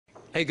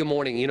Hey, good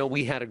morning. You know,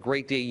 we had a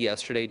great day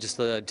yesterday, just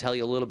to tell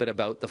you a little bit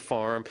about the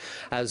farm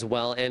as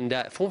well. And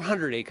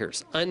 400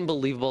 acres,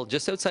 unbelievable,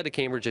 just outside of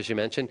Cambridge, as you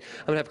mentioned.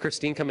 I'm going to have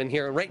Christine come in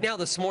here. And right now,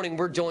 this morning,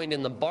 we're joined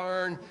in the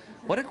barn.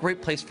 What a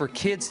great place for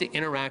kids to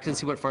interact and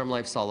see what farm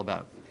life's all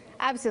about.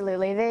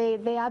 Absolutely.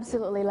 They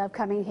absolutely love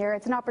coming here.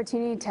 It's an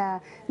opportunity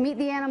to meet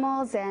the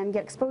animals and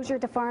get exposure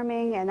to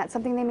farming, and that's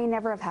something they may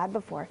never have had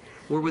before.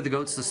 We're with the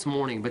goats this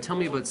morning, but tell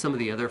me about some of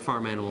the other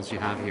farm animals you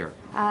have here.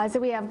 So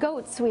we have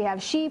goats, we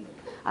have sheep,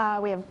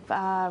 we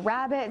have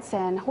rabbits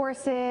and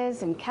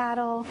horses and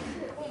cattle.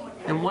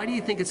 And why do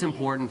you think it's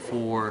important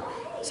for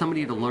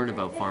somebody to learn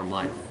about farm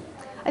life?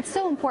 It's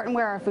so important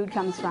where our food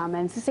comes from,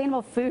 and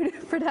sustainable food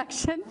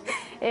production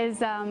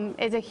is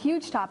a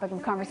huge topic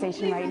of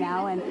conversation right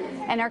now.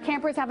 And our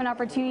campers have an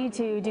opportunity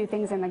to do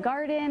things in the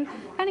garden,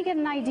 kind of get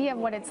an idea of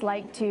what it's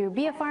like to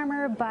be a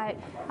farmer, but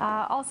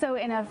also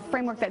in a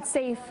framework that's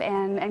safe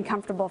and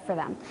comfortable for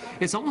them.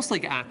 It's almost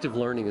like active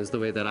learning is the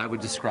way that I would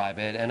describe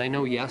it. And I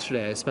know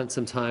yesterday I spent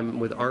some time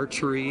with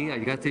archery. I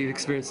got to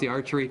experience the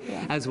archery,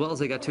 as well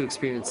as I got to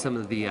experience some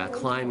of the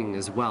climbing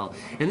as well.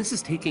 And this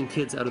is taking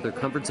kids out of their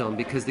comfort zone,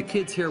 because the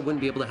kids here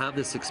wouldn't be able to have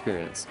this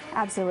experience.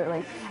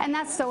 Absolutely. And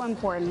that's so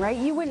important, right?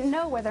 You wouldn't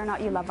know whether or not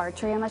you love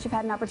archery unless you've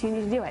had an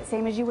opportunity to do it.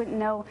 Same as you wouldn't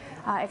know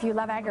if you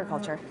love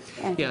agriculture.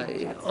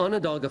 Yeah,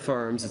 Onondaga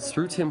Farms, it's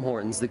through Tim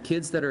Hortons. The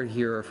kids that are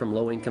here are from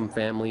low-income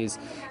families,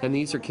 and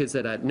these are kids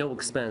that at no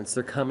expense,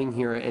 they're coming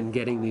here and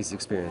getting these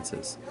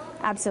experiences.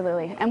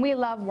 Absolutely. And we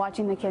love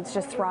watching the kids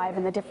just thrive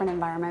in the different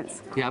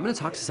environments. Yeah, I'm going to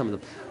talk to some of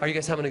them. Are you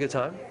guys having a good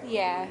time?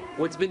 Yeah.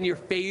 What's been your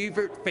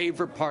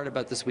favorite part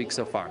about this week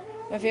so far?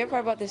 My favorite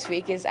part about this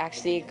week is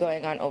actually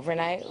going on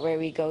overnight, where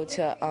we go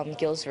to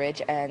Gills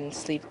Ridge and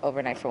sleep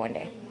overnight for one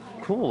day.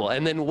 Cool.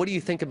 And then what do you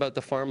think about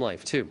the farm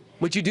life too?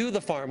 Would you do the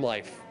farm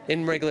life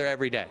in regular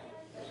every day?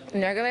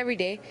 In regular every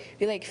day,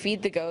 we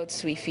feed the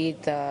goats, we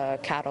feed the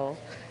cattle,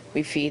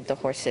 we feed the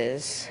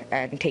horses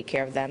and take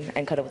care of them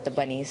and cuddle with the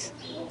bunnies.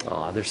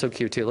 Oh, they're so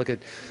cute too. Look at,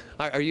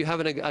 are you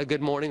having a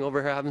good morning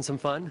over here, having some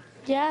fun?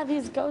 Yeah,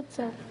 these goats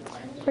are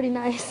pretty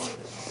nice.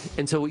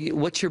 And so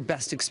what's your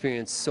best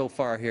experience so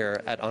far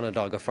here at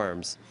Onondaga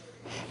Farms?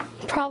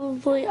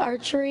 Probably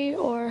archery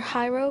or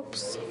high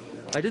ropes.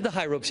 I did the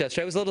high ropes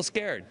yesterday. I was a little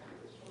scared.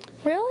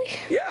 Really?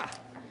 Yeah.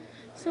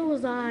 So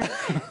was I.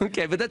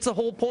 Okay, but that's the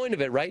whole point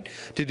of it, right?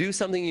 To do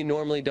something you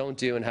normally don't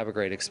do and have a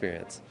great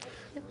experience.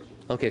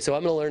 Okay, so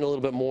I'm going to learn a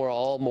little bit more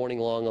all morning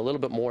long, a little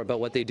bit more about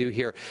what they do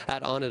here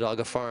at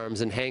Onondaga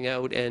Farms, and hang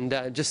out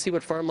and just see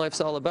what farm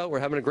life's all about. We're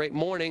having a great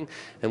morning,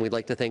 and we'd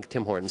like to thank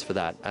Tim Hortons for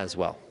that as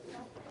well.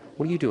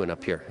 What are you doing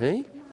up here, eh?